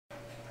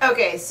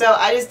Okay, so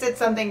I just did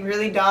something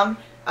really dumb.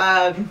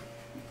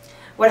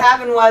 What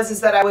happened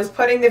was that I was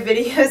putting the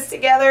videos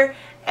together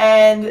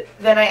and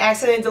then I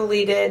accidentally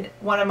deleted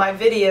one of my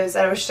videos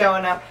that was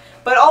showing up.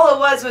 But all it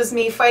was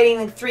me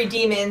fighting 3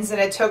 demons, and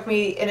it took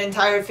me an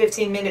entire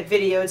 15-minute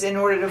video in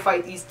order to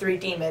fight these 3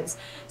 demons.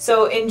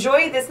 So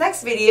enjoy this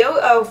next video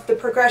of the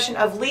progression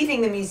of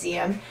leaving the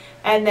museum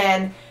and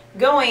then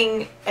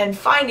going and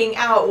finding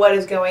out what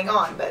is going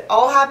on. But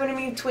all happened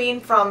in between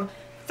from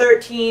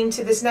 13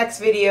 to this next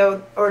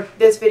video, or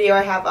this video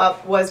I have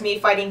up, was me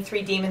fighting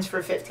 3 demons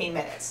for 15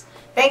 minutes.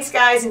 Thanks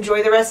guys,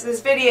 enjoy the rest of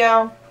this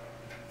video.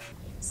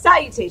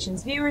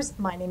 Salutations viewers,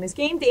 my name is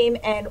GameDame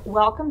and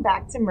welcome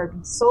back to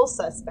Murdered Soul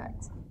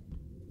Suspect.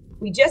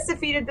 We just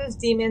defeated those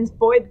demons.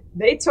 Boy,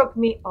 they took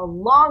me a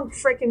long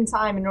frickin'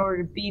 time in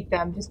order to beat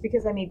them just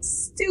because I made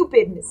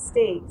stupid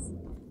mistakes.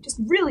 Just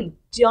really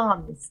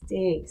dumb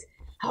mistakes.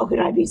 How could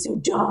I be so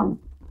dumb?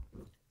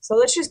 So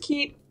let's just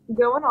keep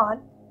going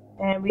on.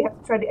 And we have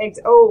to try to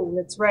exit. Oh,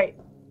 that's right.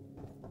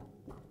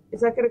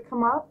 Is that going to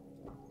come up?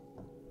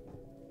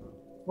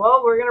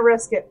 Well, we're going to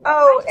risk it.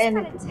 Oh, and...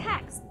 I just got a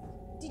text.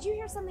 Did you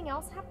hear something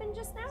else happen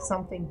just now?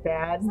 Something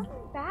bad?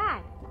 Something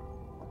bad.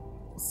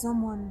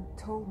 Someone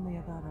told me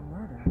about a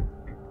murder.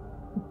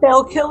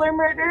 Bell killer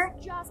murder?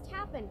 This just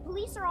happened.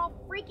 Police are all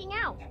freaking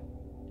out.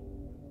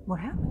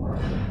 What happened?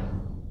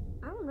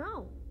 I don't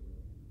know.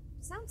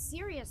 Sounds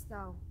serious,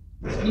 though.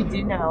 You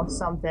do know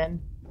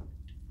something.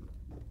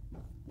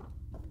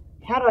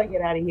 How do I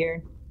get out of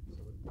here?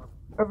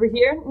 Over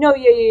here? No,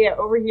 yeah.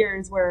 Over here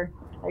is where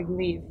I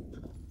leave.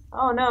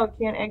 Oh no,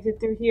 can't exit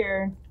through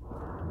here.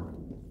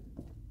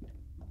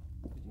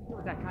 You know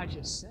what that guy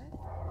just said?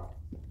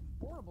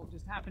 Horrible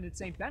just happened at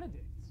St.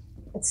 Benedict's.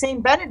 At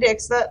St.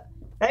 Benedict's? That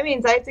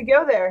means I have to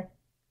go there.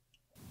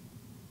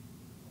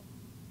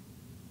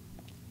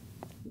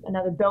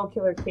 Another bell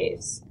killer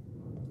case.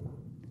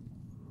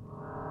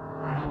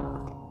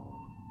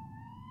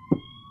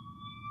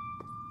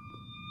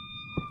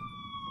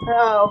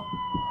 Uh-oh.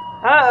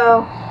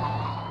 Uh-oh.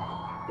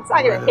 It's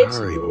not gonna hit you,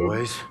 Hurry, dude.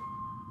 boys.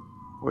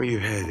 Where you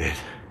headed?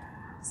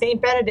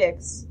 St.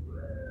 Benedict's.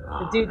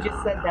 The dude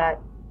just said that.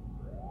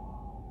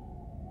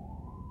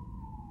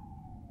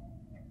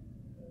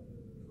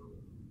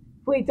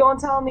 Wait, don't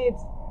tell me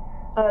it's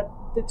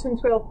the Twin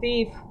Trail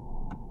thief.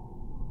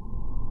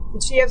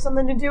 Did she have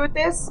something to do with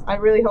this? I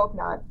really hope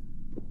not.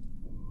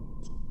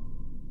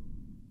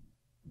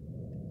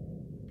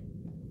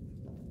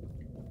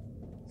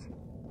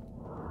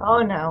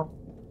 Oh no.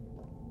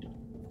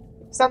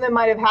 Something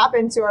might have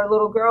happened to our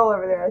little girl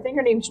over there. I think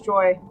her name's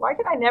Joy. Why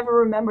could I never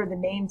remember the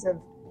names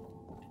of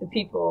the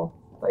people?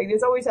 Like,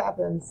 this always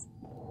happens.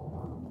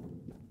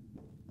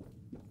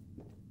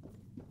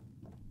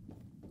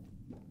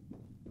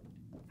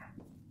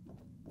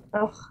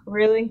 Ugh,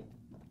 really?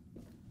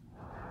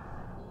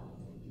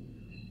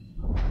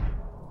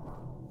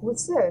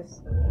 What's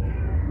this?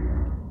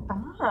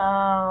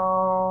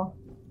 Oh.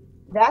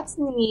 That's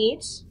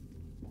neat.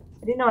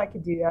 I didn't know I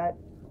could do that.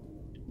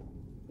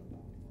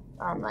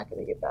 I'm not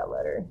gonna get that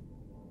letter.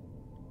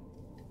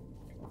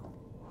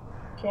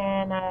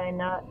 Can I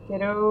not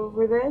get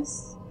over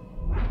this?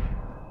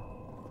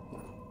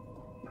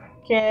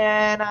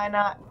 Can I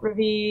not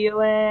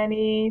reveal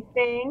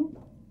anything?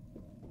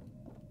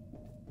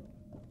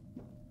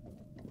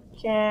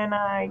 Can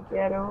I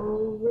get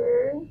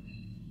over?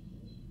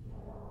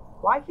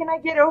 Why can't I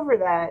get over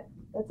that?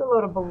 That's a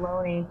load of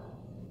baloney.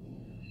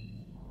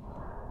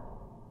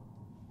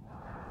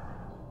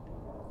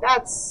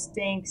 That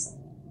stinks.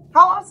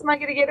 How else am I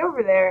going to get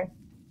over there?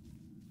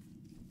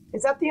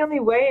 Is that the only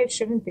way? It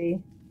shouldn't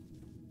be.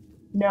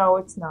 No,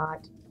 it's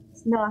not.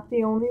 It's not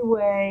the only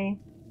way.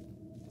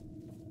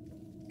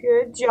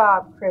 Good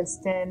job,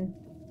 Kristen.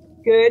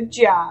 Good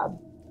job.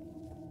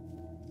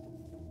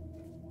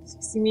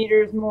 60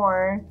 meters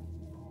more.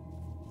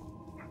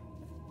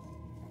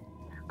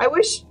 I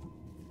wish...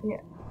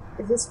 Yeah.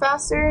 Is this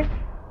faster?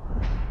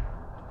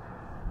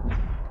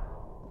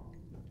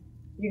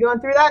 You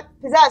going through that?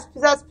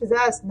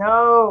 Possess!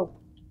 No!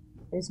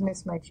 I just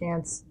missed my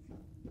chance.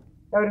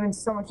 That would have been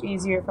so much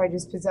easier if I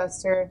just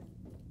possessed her.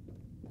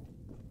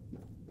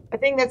 I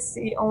think that's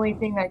the only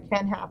thing that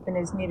can happen,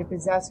 is me to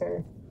possess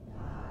her.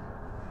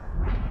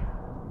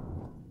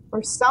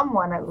 Or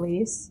someone, at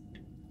least.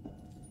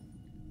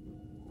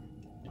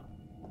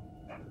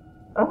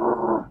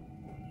 Ugh.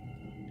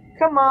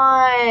 Come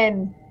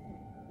on!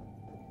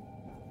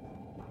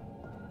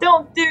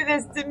 Don't do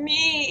this to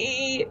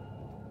me!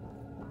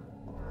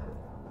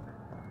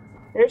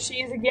 There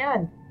she is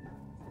again.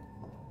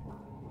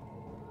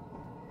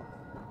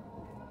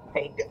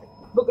 Hey,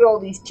 look at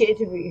all these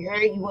kids over here.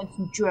 Hey, you want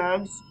some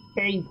drugs?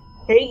 Hey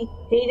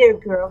there,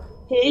 girl.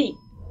 Hey.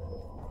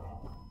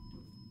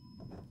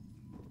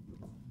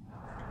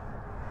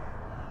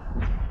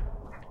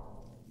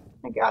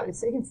 My God,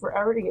 it's taking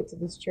forever to get to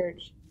this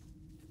church.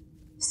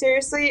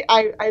 Seriously,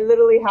 I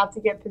literally have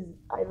to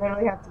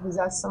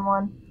possess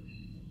someone.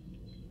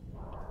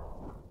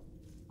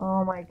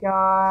 Oh my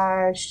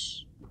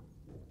gosh.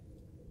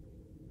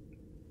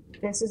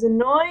 This is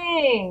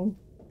annoying.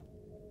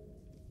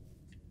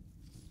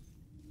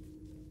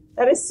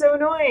 That is so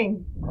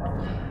annoying.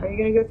 Are you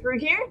gonna go through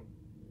here?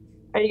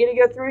 Are you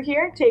gonna go through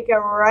here? Take a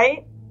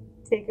right.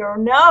 Take a...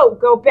 No!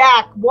 Go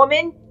back,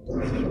 woman!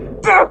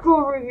 Back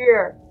over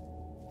here!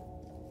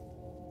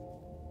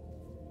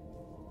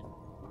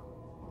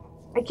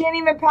 I can't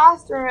even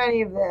pass through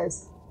any of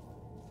this.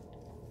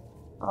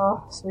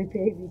 Oh, sweet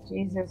baby,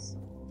 Jesus.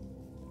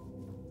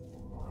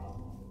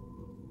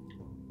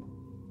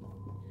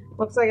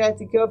 Looks like I have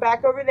to go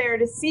back over there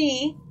to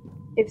see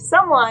if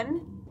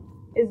someone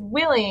is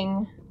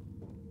willing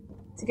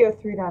to go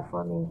through that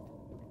for me.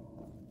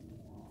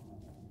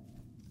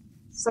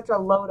 Such a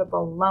load of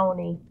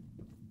baloney.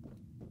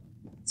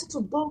 Such a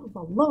load of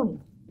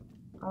baloney.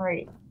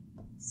 Alright.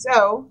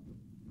 So,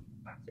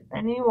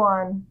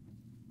 anyone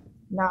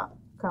not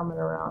coming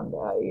around?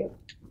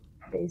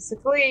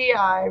 Basically,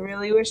 I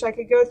really wish I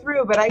could go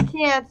through, but I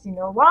can't. You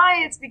know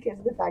why? It's because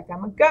of the fact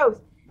I'm a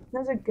ghost.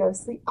 Those are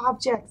ghostly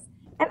objects,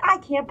 and I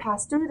can't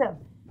pass through them.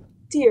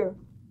 Dear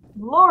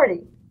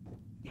Lordy.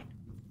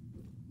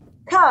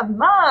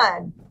 Come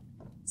on!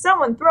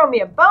 Someone throw me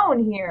a bone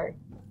here.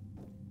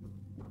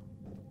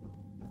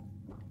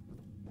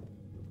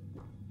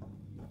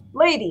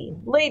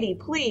 Lady,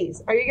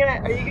 please. Are you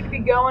gonna be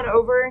going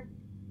over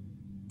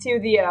to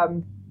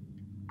the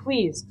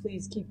please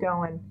keep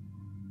going.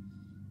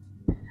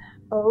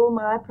 Oh,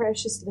 my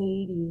precious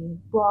lady,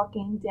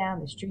 walking down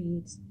the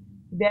streets.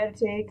 You better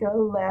take a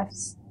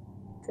left,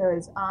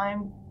 'cause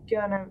I'm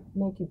gonna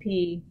make you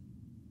pee.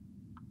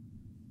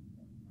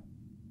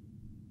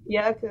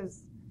 Yeah,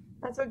 'cause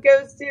that's what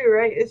ghosts do,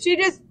 right? Is she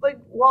just, like,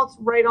 waltz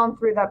right on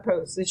through that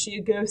post? Is she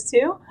a ghost,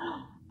 too?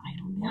 I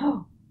don't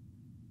know.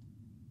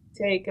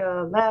 Take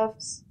a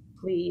left,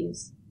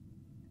 please.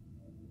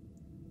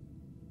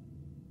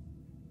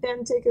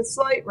 Then take a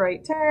slight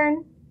right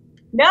turn.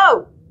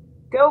 No!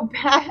 Go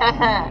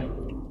back!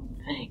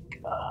 My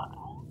God.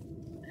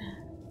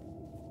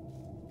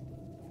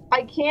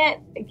 I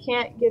can't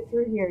get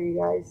through here, you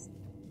guys.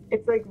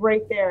 It's like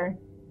right there.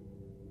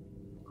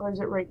 Or is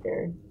it right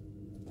there?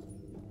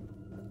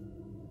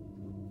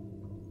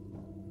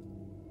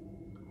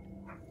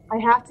 I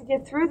have to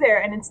get through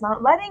there and it's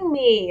not letting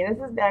me. This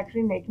is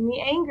actually making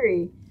me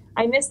angry.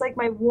 I missed like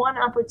my one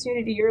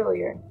opportunity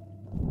earlier.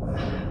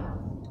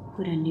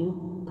 Would a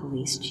new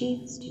police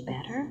chief do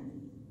better?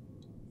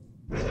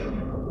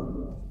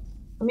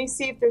 Let me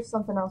see if there's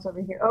something else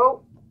over here.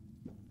 Oh,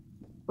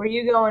 where are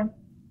you going?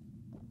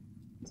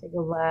 Take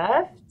a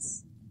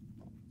left.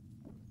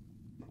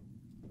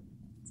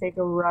 Take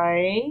a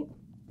right.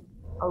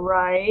 A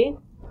right.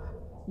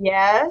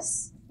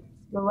 Yes.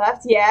 The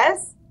left.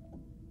 Yes.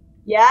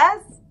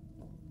 Yes.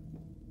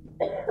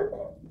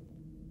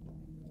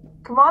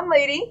 Come on,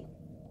 lady.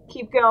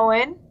 Keep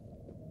going.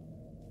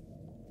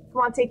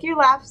 Come on, take your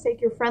laps. Take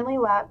your friendly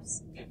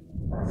laps.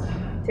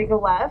 Take a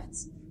left.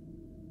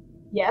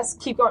 Yes,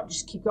 keep going.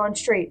 Just keep going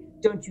straight.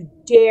 Don't you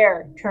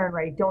dare turn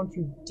right. Don't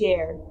you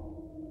dare.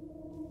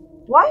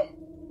 What?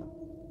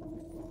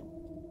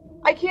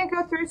 I can't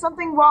go through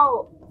something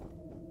while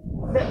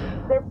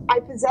I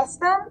possess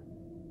them?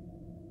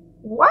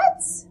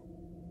 What?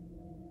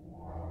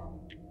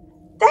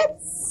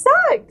 That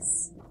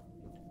sucks.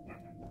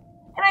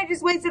 And I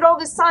just wasted all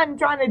this time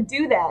trying to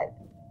do that.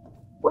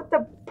 What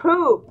the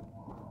poop?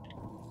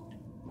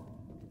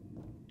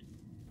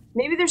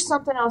 Maybe there's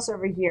something else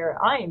over here.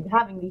 I am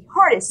having the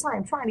hardest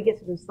time trying to get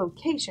to this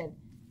location.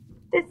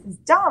 This is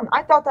dumb.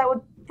 I thought that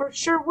would for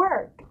sure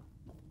work.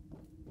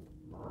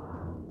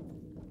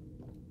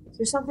 Is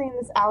there something in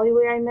this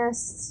alleyway I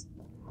missed?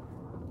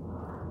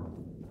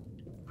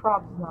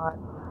 Probably not.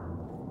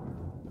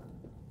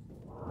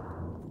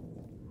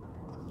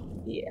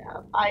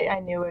 Yeah, I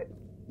knew it.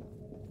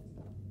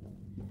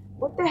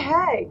 What the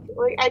heck?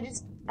 Like, I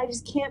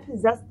just can't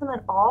possess them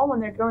at all when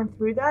they're going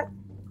through that.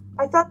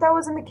 I thought that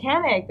was a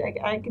mechanic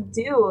I could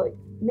do. Like,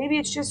 maybe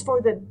it's just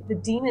for the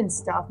demon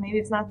stuff. Maybe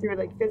it's not through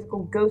like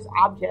physical ghost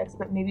objects,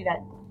 but maybe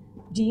that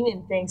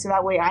demon thing, so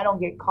that way I don't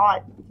get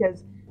caught,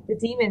 because the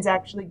demons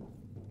actually.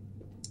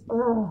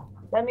 Ugh,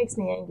 that makes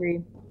me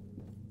angry.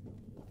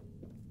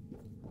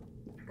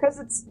 Because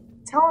it's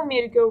telling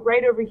me to go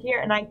right over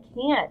here, and I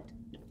can't.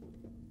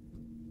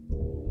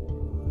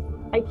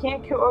 I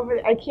can't go over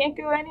there. I can't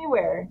go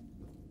anywhere.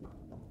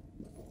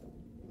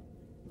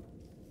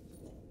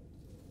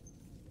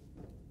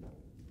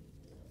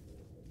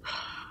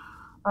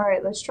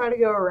 Alright, let's try to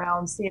go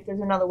around, see if there's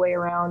another way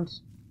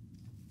around.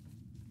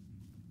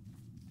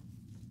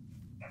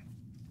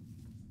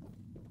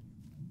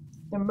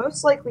 There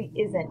most likely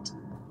isn't.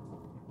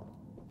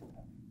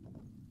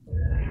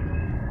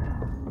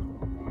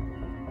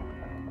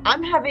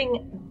 I'm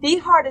having the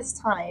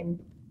hardest time.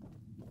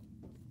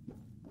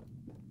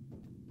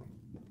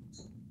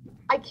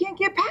 I can't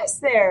get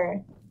past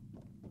there.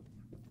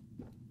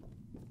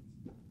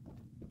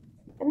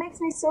 It makes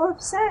me so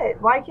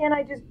upset. Why can't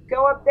I just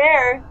go up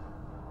there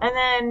and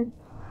then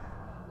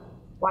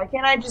why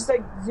can't I just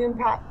like zoom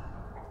past?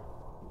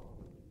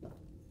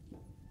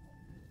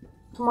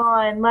 Come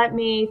on, let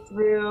me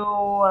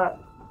through.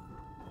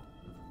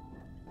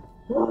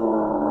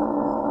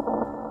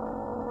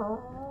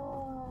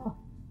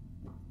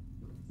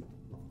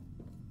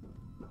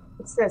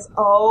 What's this?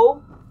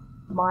 Oh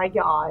my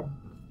god.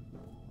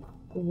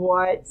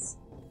 What?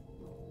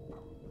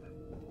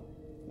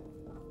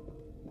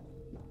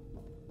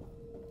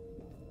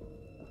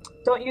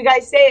 Don't you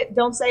guys say it.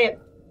 Don't say it.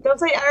 Don't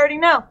say it. I already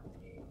know.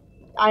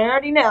 I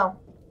already know.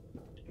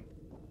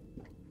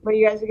 What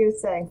you guys are gonna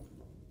say.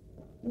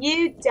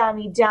 You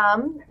dummy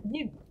dumb.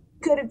 You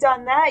could have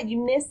done that.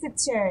 You missed the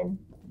turn.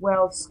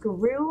 Well,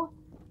 screw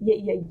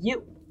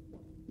you.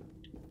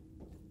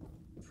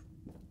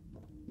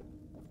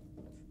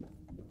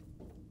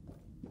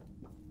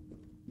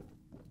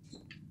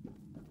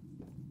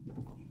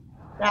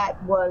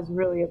 That was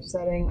really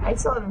upsetting. I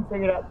still haven't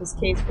figured out this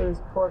case for this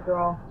poor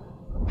girl.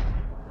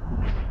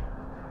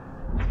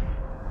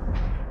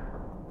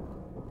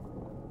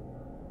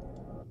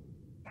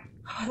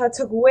 That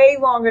took way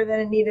longer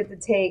than it needed to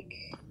take.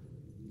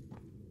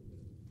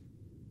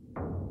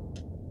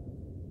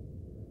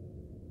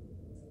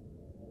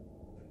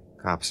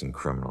 Cops and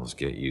criminals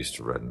get used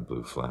to red and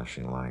blue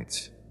flashing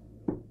lights.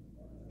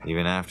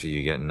 Even after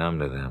you get numb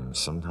to them,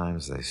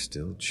 sometimes they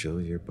still chill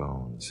your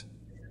bones.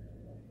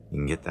 You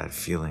can get that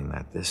feeling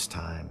that this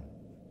time,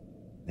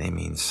 they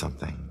mean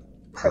something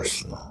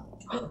personal.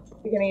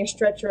 We're getting a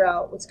stretcher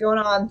out. What's going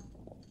on?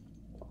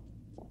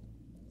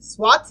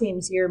 SWAT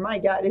team's here. My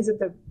god, is it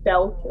the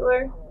bell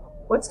killer?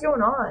 What's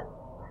going on?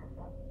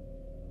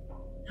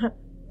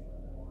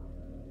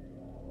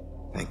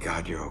 Thank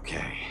God you're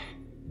okay.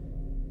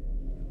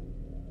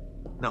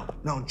 No,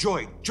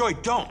 Joy,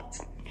 don't!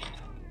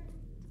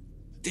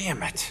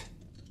 Damn it!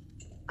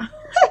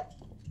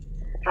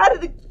 How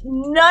did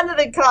none of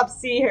the cops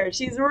see her?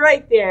 She's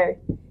right there.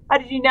 How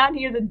did you not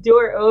hear the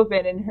door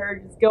open and her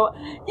just go,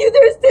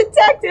 there's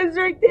detectives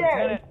right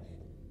there! Lieutenant,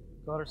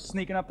 got her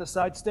sneaking up the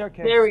side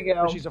staircase. There we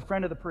go. She's a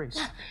friend of the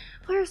priest.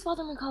 Where's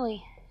Father Macaulay?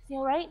 Is he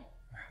alright?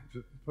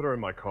 Just put her in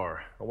my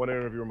car. I want to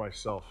interview her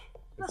myself.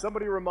 Can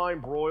somebody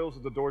remind Broyles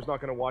that the door's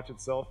not going to watch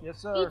itself? Yes,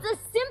 sir. It's a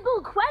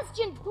simple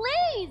question,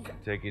 please!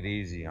 Take it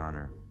easy on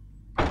her.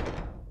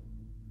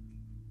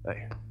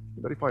 Hey,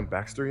 anybody find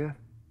Baxter yet?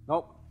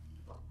 Nope.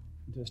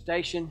 Went to the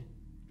station,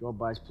 drove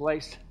by his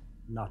place,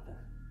 nothing.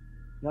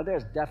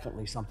 There's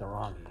definitely something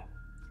wrong here. I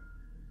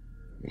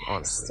mean,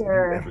 honestly,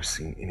 Sir. have you ever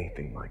seen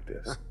anything like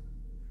this?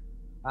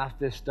 Half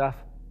this stuff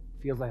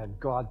feels like a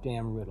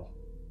goddamn riddle.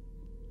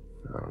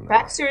 I don't know.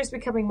 Baxter is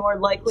becoming more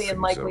likely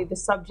and likely the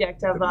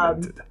subject of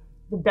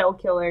the bell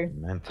killer.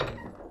 Demented.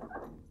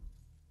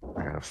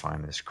 I gotta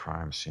find this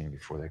crime scene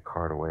before they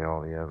cart away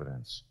all the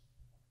evidence.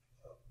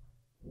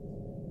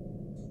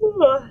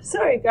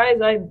 Sorry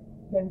guys, I've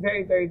been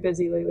very, very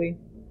busy lately.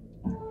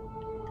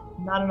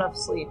 Not enough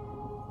sleep.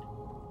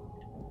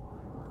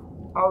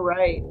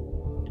 Alright.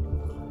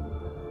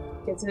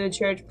 Get to the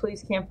church.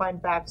 Police can't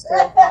find Baxter.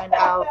 Find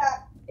out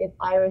if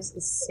Iris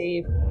is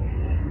safe.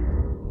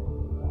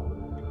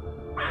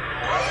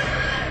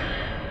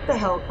 What the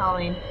hell,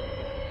 Colleen?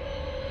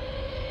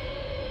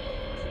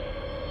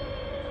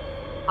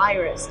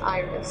 Iris.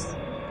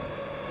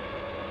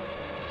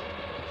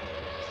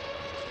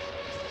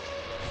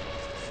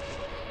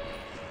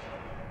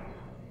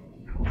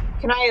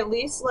 Can I at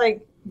least,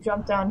 like,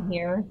 jump down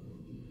here?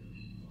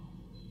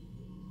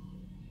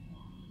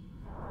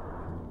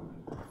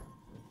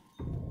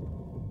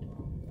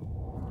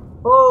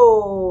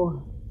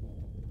 Oh,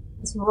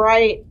 that's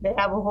right. They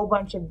have a whole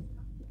bunch of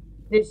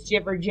this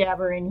jibber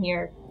jabber in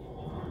here.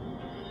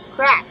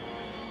 Crap.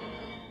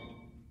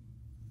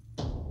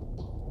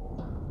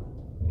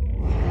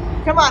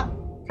 Come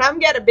on. Come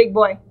get it, big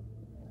boy.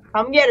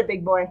 Come get it,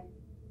 big boy.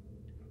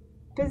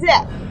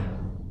 Pizzazz.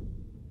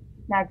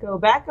 Now go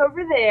back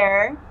over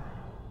there.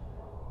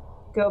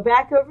 Go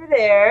back over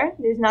there.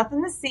 There's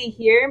nothing to see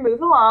here.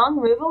 Move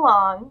along. Move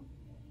along.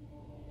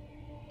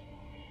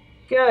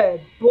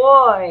 Good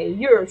boy.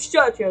 You're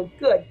such a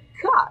good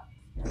cop.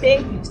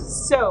 Thank you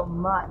so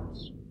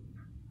much.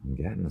 I'm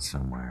getting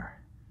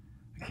somewhere.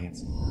 I can't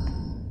see.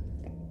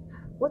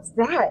 What's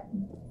that?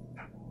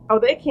 Oh,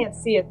 they can't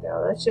see it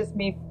though. That's just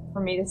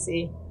for me to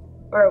see.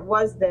 Or it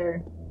was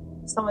there.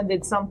 Someone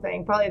did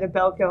something. Probably the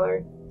bell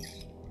killer.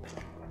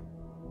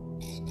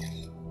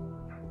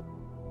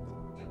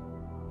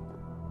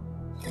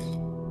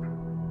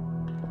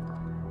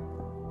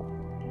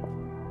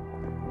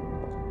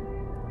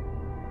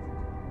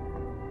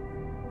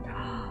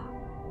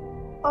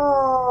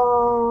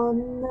 Oh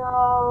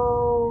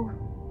no.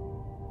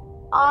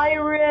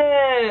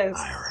 Iris!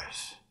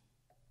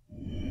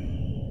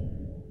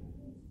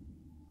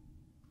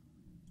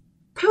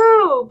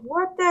 Poop!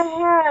 What the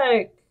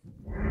heck?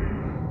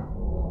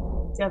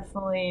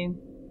 Definitely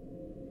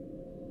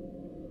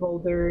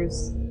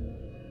boulders.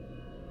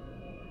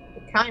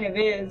 It kind of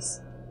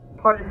is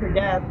part of her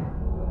death.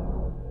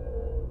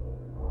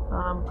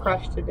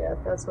 Crushed to death.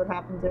 That's what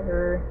happened to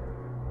her.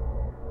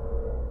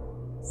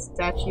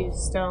 Statues,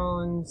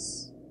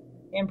 stones,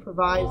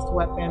 improvised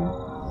weapon.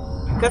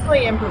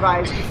 Definitely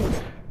improvised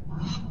because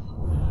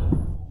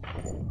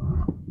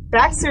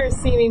Baxter is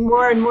seeming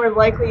more and more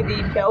likely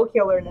the bell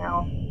killer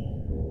now.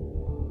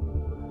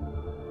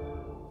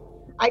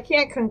 I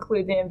can't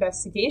conclude the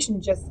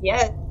investigation just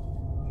yet.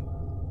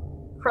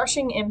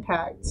 Crushing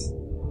impact.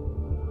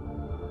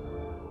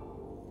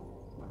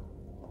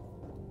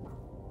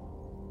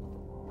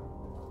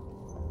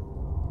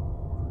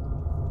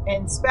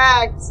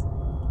 Inspect.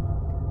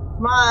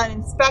 Come on,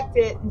 inspect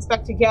it.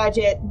 Inspector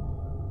Gadget.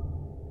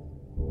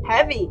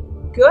 Heavy.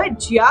 Good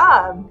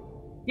job.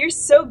 You're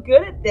so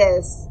good at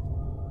this.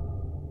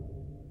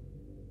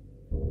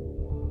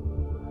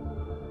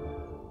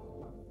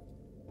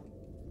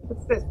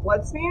 What's this?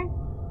 Blood smear?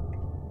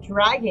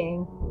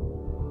 Dragging.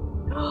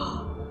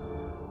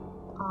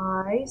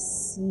 I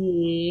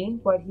see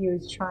what he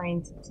was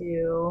trying to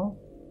do.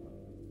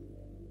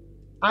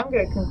 I'm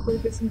going to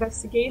conclude this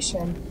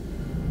investigation.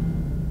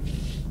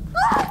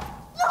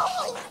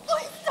 No,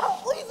 please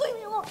stop. Please leave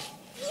me alone.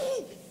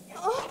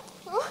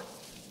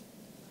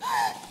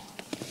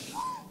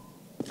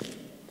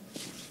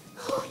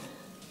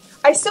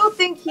 I still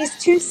think he's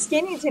too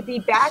skinny to be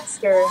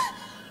Baxter.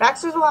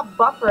 Baxter's a lot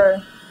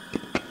buffer.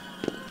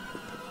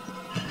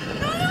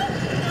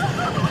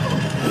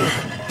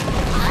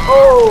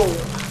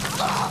 Oh.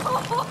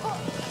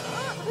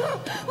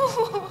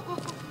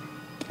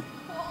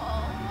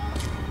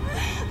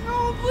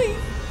 No, please.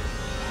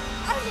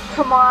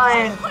 Come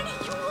on. What do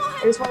you want?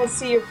 I just want to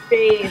see your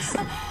face.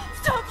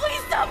 Stop,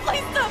 please stop,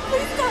 please stop,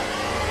 please stop.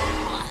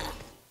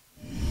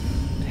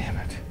 Damn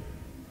it.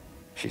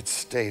 If she'd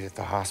stayed at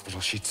the hospital,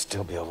 she'd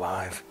still be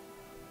alive.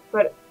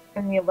 But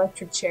in the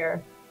electric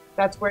chair,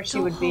 that's where she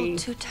would be. Don't hold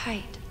too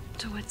tight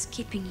to what's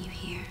keeping you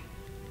here.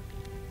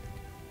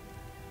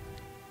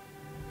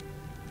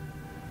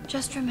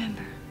 Just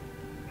remember,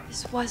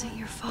 this wasn't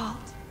your fault.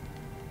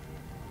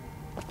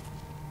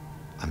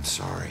 I'm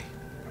sorry.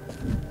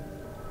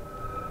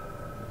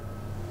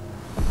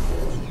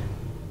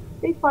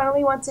 They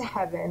finally went to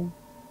heaven.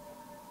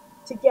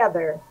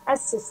 Together,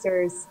 as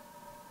sisters.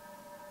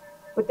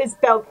 But this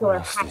bell killer What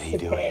else has did he to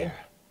do pay. here?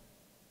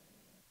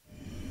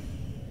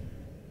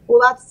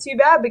 Well, that's too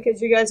bad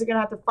because you guys are going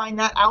to have to find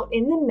that out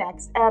in the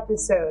next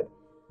episode.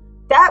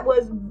 That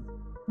was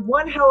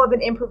one hell of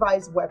an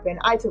improvised weapon.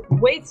 I took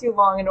way too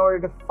long in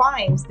order to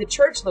find the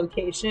church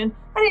location.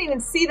 I didn't even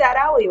see that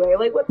alleyway.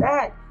 Like, what the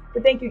heck?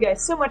 But thank you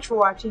guys so much for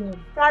watching. Have a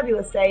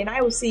fabulous day, and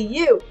I will see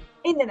you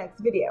in the next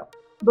video.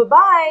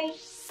 Bye-bye!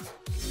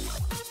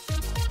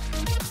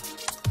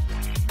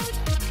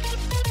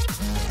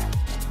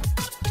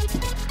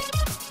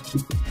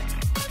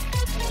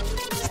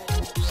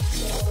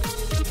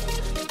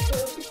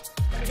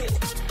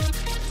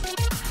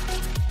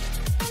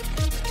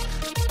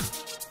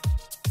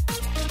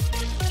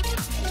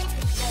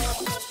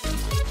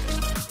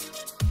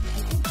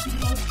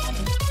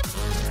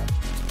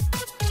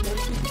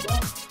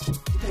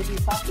 Because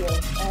he's popular,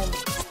 and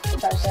the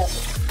fact that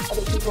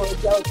other people are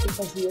jealous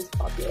because he is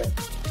popular.